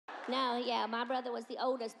No, yeah, my brother was the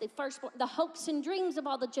oldest, the firstborn, the hopes and dreams of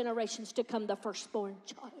all the generations to come, the firstborn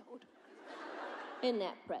child. Isn't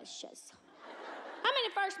that precious? How many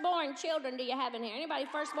firstborn children do you have in here? Anybody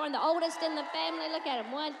firstborn, the oldest in the family? Look at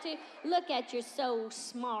them, 1, 2. Look at you, so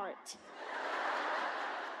smart.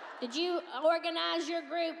 Did you organize your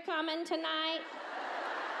group coming tonight?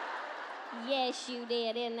 Yes, you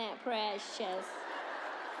did. Isn't that precious?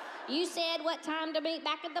 You said what time to meet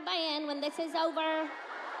back at the band when this is over.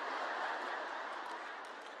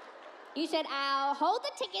 You said, I'll hold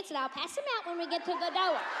the tickets and I'll pass them out when we get to the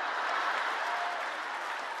door.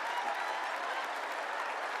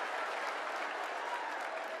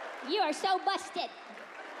 You are so busted.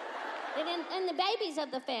 And the babies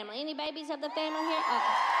of the family. Any babies of the family here? Oh.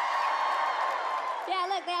 Yeah,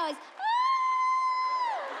 look, they always,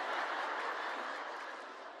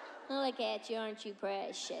 oh. Look at you, aren't you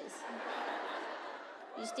precious?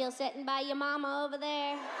 You still sitting by your mama over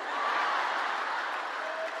there?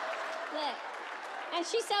 Look, and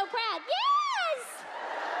she's so proud. Yes!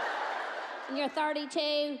 And you're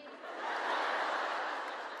 32.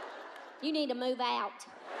 You need to move out.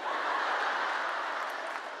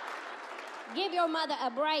 Give your mother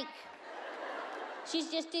a break. She's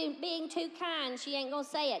just being too kind. She ain't gonna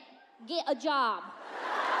say it. Get a job.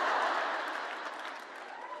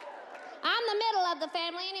 I'm the middle of the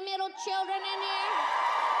family. Any middle children in here?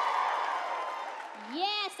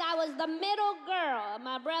 Yes, I was the middle girl.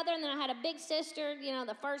 My brother, and then I had a big sister, you know,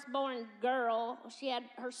 the firstborn girl. She had,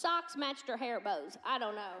 her socks matched her hair bows. I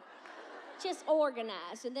don't know. Just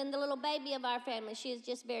organized. And then the little baby of our family, she is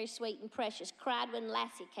just very sweet and precious. Cried when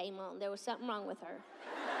Lassie came on. There was something wrong with her.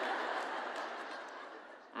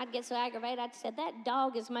 I'd get so aggravated, I'd say, that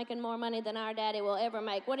dog is making more money than our daddy will ever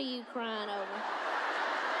make. What are you crying over?